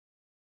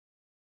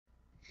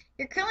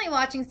You're currently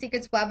watching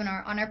Secret's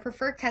webinar on our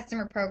Preferred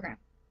Customer program.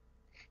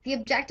 The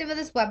objective of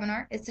this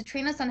webinar is to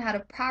train us on how to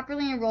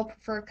properly enroll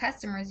preferred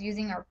customers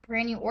using our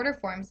brand new order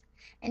forms,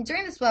 and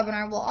during this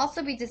webinar we'll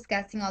also be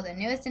discussing all the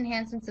newest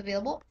enhancements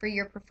available for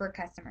your preferred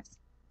customers.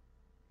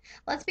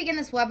 Let's begin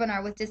this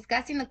webinar with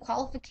discussing the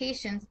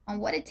qualifications on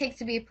what it takes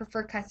to be a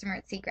preferred customer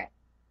at Secret.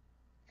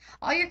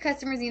 All your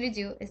customers need to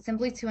do is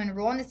simply to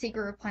enroll in the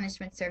Secret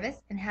replenishment service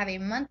and have a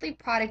monthly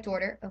product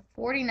order of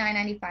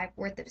 $49.95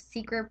 worth of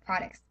Secret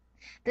products.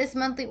 This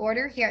monthly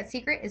order here at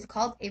Secret is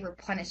called a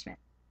replenishment.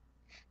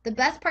 The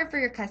best part for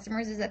your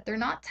customers is that they're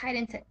not tied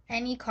into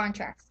any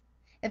contracts.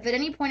 If at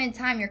any point in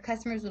time your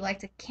customers would like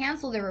to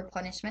cancel their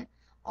replenishment,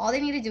 all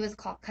they need to do is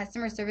call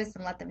customer service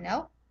and let them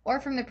know,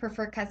 or from the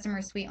preferred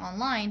customer suite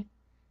online,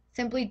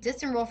 simply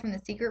disenroll from the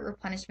Secret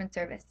replenishment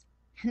service.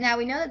 Now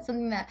we know that's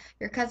something that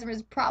your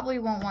customers probably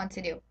won't want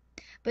to do,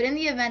 but in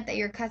the event that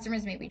your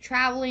customers may be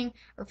traveling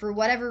or for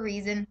whatever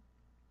reason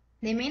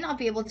they may not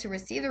be able to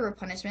receive the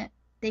replenishment,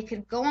 they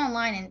could go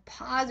online and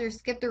pause or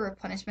skip the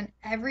replenishment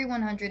every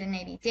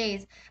 180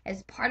 days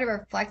as part of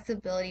our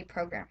flexibility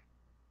program.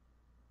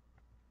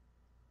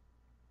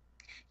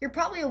 You're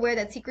probably aware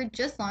that Secret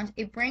just launched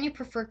a brand new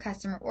preferred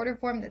customer order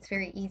form that's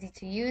very easy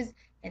to use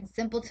and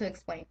simple to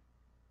explain.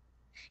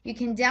 You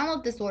can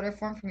download this order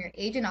form from your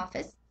agent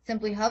office.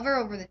 Simply hover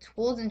over the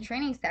Tools and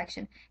Training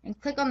section and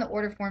click on the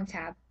Order Form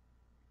tab.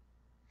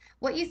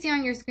 What you see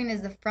on your screen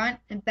is the front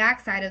and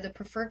back side of the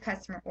preferred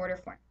customer order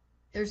form.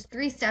 There's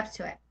 3 steps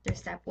to it. There's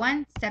step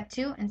 1, step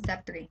 2, and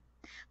step 3.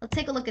 Let's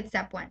take a look at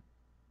step 1.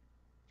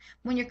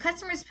 When your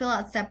customers fill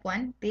out step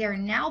 1, they are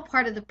now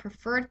part of the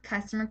preferred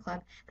customer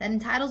club that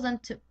entitles them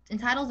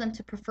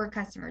to preferred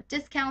customer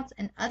discounts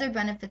and other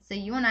benefits that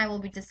you and I will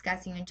be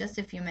discussing in just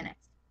a few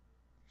minutes.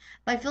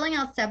 By filling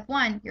out step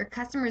 1, your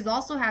customers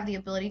also have the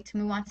ability to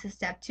move on to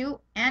step 2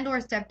 and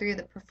or step 3 of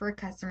the preferred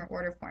customer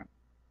order form.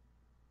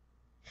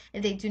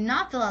 If they do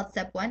not fill out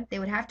step 1, they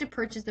would have to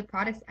purchase the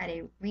products at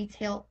a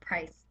retail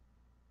price.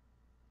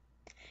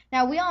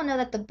 Now we all know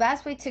that the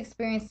best way to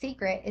experience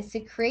Secret is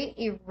to create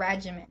a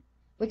regimen,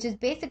 which is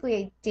basically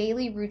a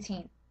daily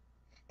routine.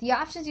 The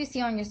options you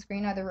see on your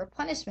screen are the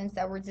replenishments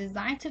that were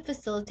designed to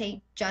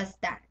facilitate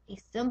just that, a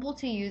simple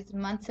to use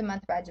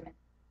month-to-month regimen.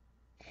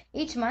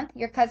 Each month,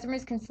 your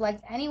customers can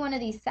select any one of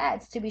these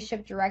sets to be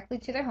shipped directly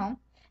to their home,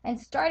 and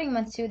starting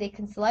month 2, they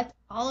can select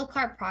a la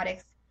carte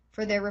products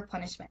for their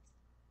replenishments.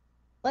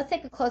 Let's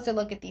take a closer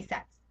look at these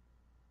sets.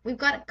 We've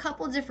got a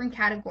couple different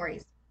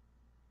categories.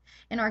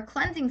 In our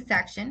cleansing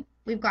section,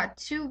 we've got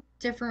 2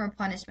 different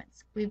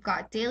replenishments. We've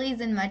got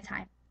dailies and mud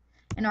time.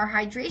 In our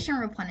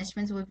hydration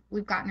replenishments,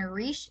 we've got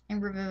Nourish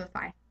and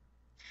Revivify.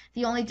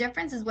 The only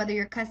difference is whether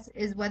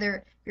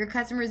your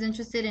customer is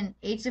interested in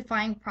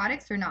age-defying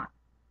products or not.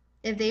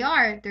 If they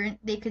are,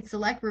 they could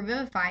select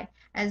Revivify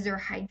as their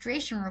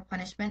hydration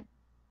replenishment,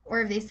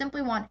 or if they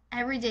simply want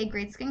everyday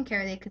great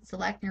skincare, they could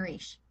select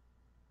Nourish.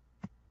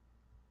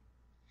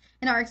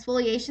 In our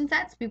exfoliation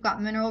sets, we've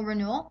got Mineral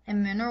Renewal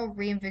and Mineral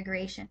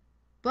Reinvigoration.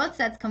 Both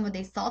sets come with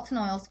a salt and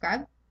oil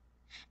scrub,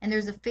 and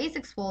there's a face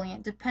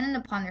exfoliant dependent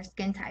upon their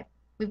skin type.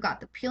 We've got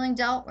the Peeling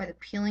Gel or the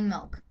Peeling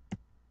Milk.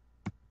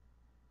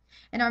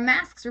 In our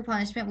masks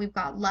replenishment, we've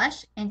got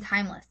Lush and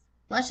Timeless.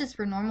 Lush is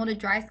for normal to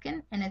dry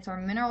skin, and it's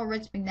our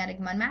mineral-rich magnetic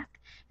mud mask,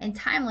 and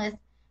Timeless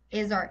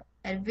is our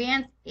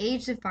advanced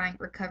age-defying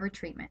recover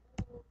treatment.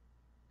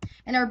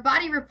 In our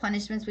body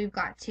replenishments, we've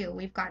got 2.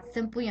 We've got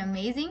Simply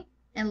Amazing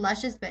and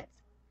Luscious Bits.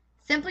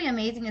 Simply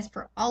Amazing is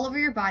for all over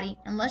your body,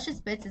 and Luscious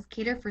Bits is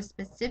catered for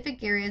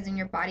specific areas in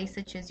your body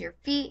such as your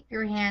feet,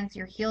 your hands,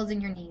 your heels,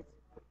 and your knees.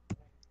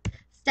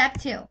 Step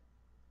 2.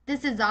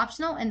 This is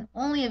optional and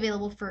only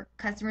available for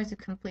customers who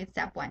complete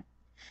step 1.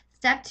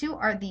 Step 2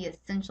 are the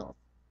essentials.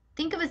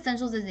 Think of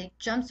essentials as a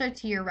jumpstart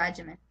to your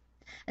regimen.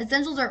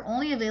 Essentials are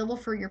only available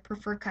for your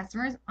preferred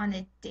customers on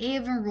the day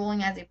of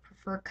enrolling as a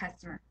preferred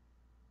customer.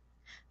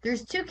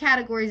 There's 2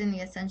 categories in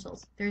the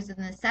essentials. There's the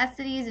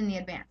necessities and the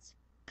advanced.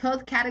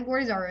 Both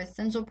categories are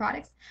essential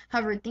products.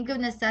 However, think of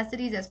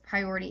necessities as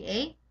priority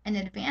A and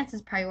advanced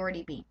as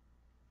priority B.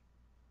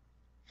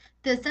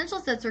 The essential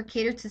sets are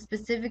catered to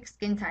specific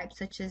skin types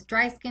such as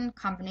dry skin,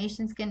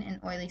 combination skin, and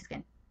oily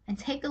skin. And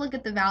take a look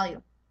at the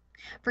value.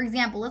 For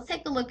example, let's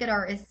take a look at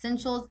our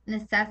Essentials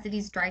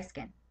Necessities Dry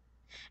Skin.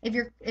 If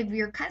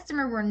your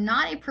customer were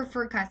not a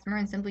preferred customer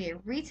and simply a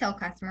retail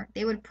customer,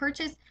 they would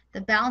purchase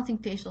the Balancing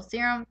Facial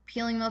Serum,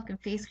 Peeling Milk, and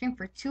Face Cream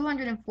for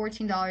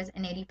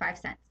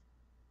 $214.85.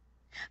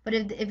 But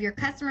if your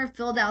customer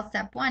filled out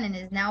step 1 and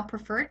is now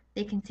preferred,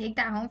 they can take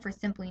that home for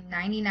simply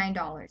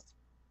 $99.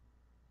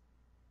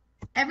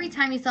 Every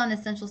time you sell an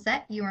essential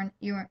set, you earn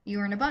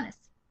a bonus.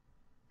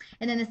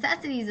 In the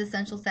necessities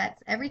essential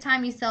sets, every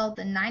time you sell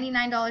the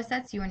 $99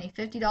 sets, you earn a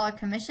 $50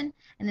 commission,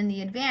 and in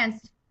the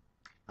advanced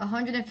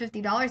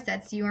 $150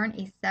 sets, you earn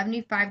a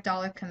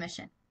 $75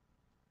 commission.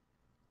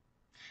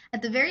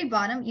 At the very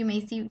bottom, you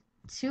may see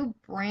 2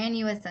 brand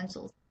new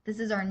essentials. This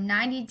is our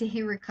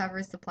 90-day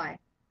recover supply,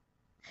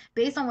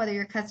 based on whether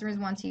your customers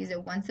want to use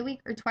it once a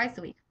week or twice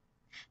a week.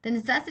 The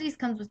necessities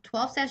comes with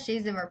 12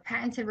 sachets of our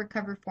patented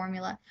recovery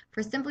formula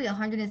for simply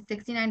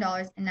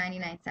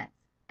 $169.99,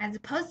 as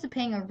opposed to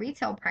paying a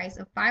retail price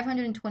of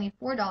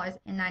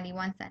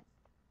 $524.91.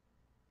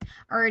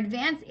 Our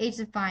advanced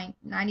age-defying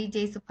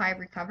 90-day supply of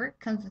Recover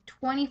comes with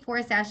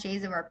 24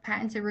 sachets of our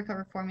patented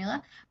Recover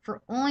formula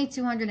for only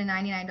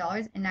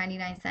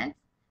 $299.99.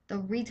 The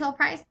retail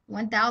price,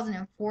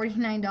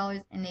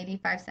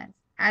 $1,049.85.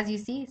 As you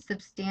see,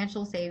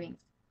 substantial savings.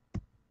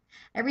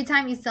 Every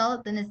time you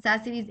sell the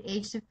Necessities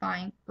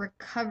Age-Defying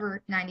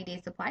Recover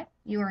 90-day supply,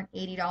 you earn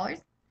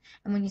 $80.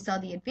 And when you sell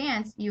the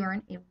Advance, you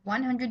earn a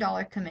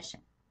 $100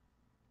 commission.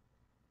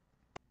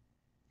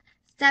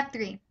 Step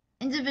 3.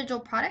 Individual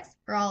products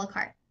or a la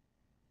carte.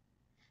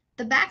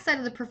 The back side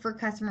of the preferred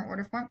customer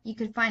order form, you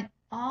can find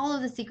all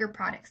of the secret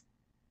products.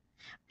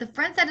 The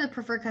front side of the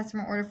preferred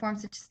customer order form,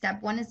 such as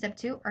step 1 and step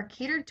 2, are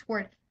catered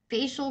toward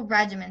facial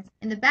regimens.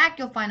 In the back,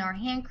 you'll find our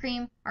hand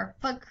cream, our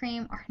foot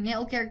cream, our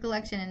nail care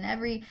collection,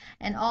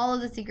 and all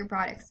of the secret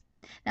products.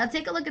 Now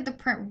take a look at the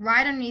print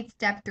right underneath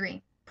step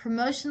 3.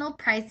 Promotional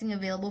pricing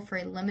available for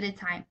a limited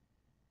time.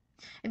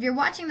 If you're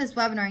watching this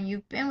webinar and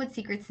you've been with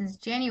Secret since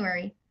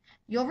January,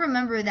 you'll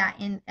remember that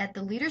at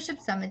the Leadership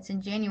Summits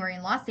in January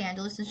in Los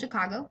Angeles and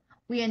Chicago,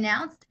 we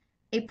announced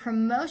a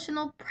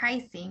promotional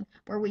pricing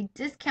where we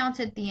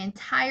discounted the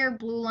entire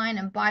Blue Line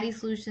and Body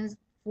Solutions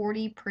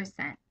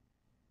 40%.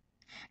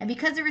 And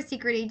because our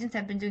secret agents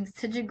have been doing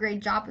such a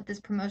great job with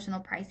this promotional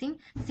pricing,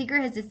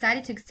 Secret has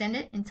decided to extend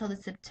it until the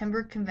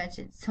September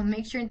convention, so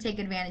make sure and take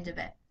advantage of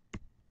it.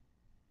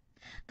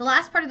 The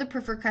last part of the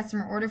preferred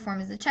customer order form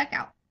is the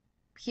checkout.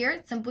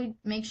 Here, simply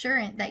make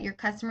sure that your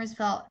customers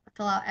fill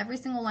out every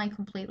single line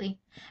completely.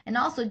 And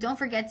also, don't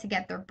forget to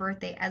get their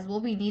birthday, as we'll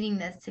be needing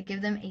this to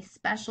give them a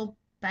special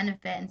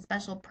benefit and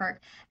special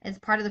perk as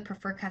part of the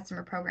preferred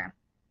customer program.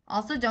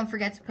 Also, don't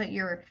forget to put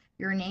your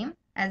name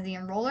as the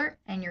enroller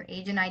and your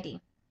agent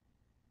ID.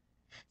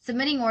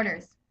 Submitting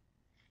orders.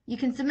 You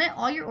can submit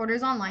all your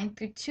orders online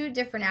through 2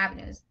 different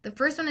avenues. The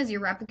first one is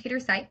your replicator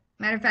site.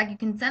 Matter of fact, you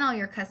can send all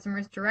your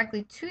customers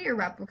directly to your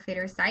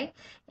replicator site,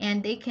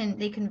 and they can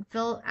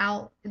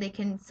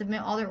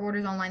submit all their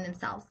orders online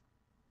themselves.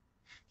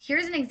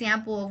 Here's an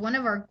example of one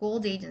of our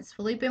gold agents,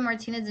 Felipe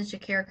Martinez and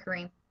Shakira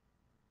Kareem.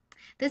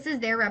 This is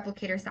their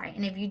replicator site,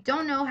 and if you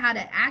don't know how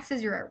to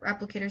access your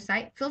replicator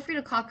site, feel free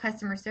to call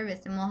customer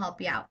service and we'll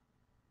help you out.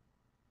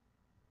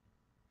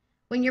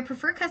 When your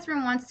preferred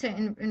customer wants to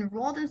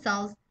enroll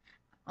themselves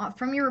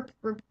from your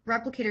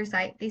replicator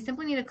site, they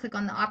simply need to click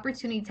on the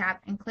Opportunity tab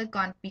and click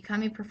on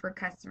Become a Preferred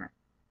Customer.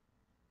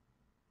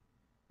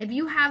 If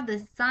you have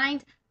the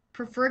signed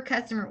preferred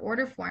customer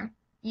order form,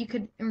 you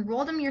could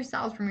enroll them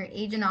yourselves from your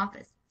agent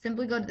office.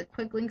 Simply go to the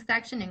Quick Links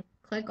section and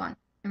click on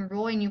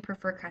Enroll a New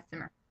Preferred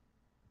Customer.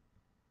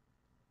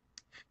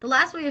 The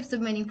last way of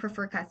submitting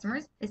preferred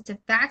customers is to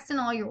fax in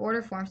all your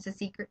order forms to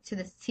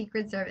the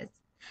Secret Service.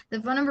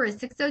 The phone number is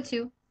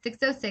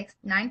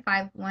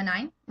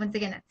 602-606-9519. Once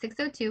again, that's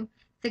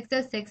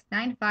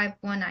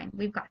 602-606-9519.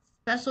 We've got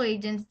special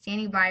agents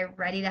standing by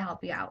ready to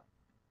help you out.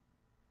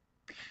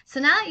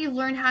 So now that you've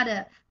learned how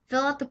to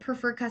fill out the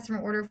preferred customer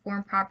order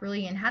form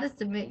properly and how to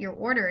submit your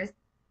orders,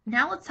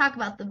 now let's talk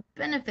about the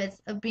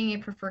benefits of being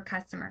a preferred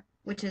customer,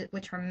 which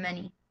are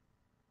many.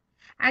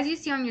 As you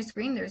see on your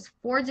screen, there's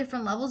 4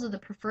 different levels of the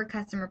preferred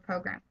customer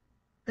program.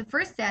 The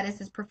first status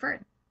is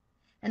preferred,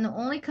 and the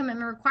only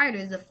commitment required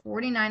is a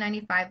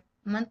 $49.95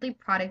 monthly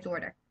product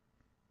order.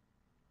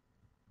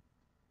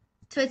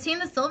 To attain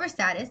the silver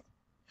status,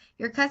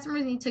 your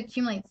customers need to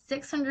accumulate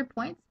 600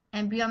 points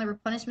and be on the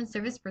replenishment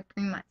service for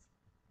 3 months.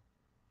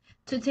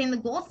 To attain the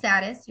gold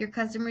status, your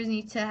customers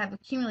need to have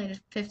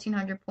accumulated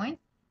 1,500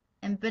 points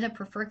and been a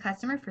preferred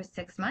customer for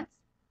 6 months.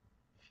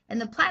 And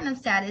the platinum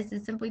status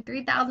is simply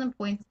 3,000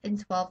 points in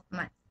 12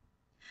 months.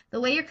 The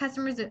way your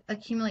customers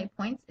accumulate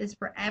points is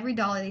for every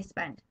dollar they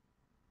spend.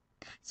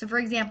 So for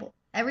example,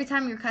 every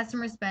time your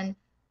customers spend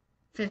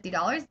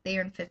 $50, they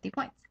earn 50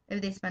 points.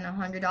 If they spend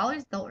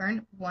 $100, they'll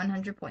earn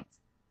 100 points.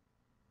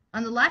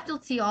 On the left,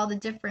 you'll see all the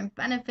different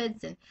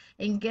benefits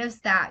and gifts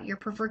that your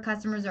preferred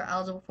customers are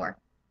eligible for,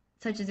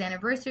 such as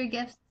anniversary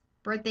gifts,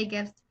 birthday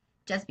gifts,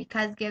 just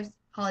because gifts,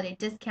 holiday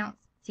discounts,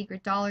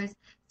 secret dollars,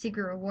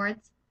 secret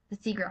rewards, the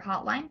secret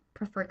hotline,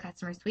 preferred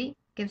customer suite,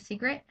 gift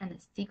secret, and the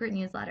secret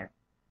newsletter.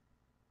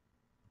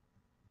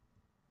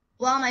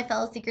 Well, my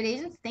fellow secret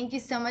agents, thank you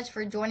so much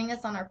for joining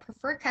us on our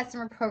Preferred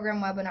Customer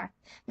Program webinar.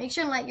 Make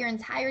sure and let your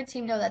entire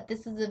team know that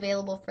this is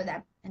available for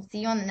them, and see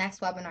you on the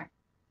next webinar.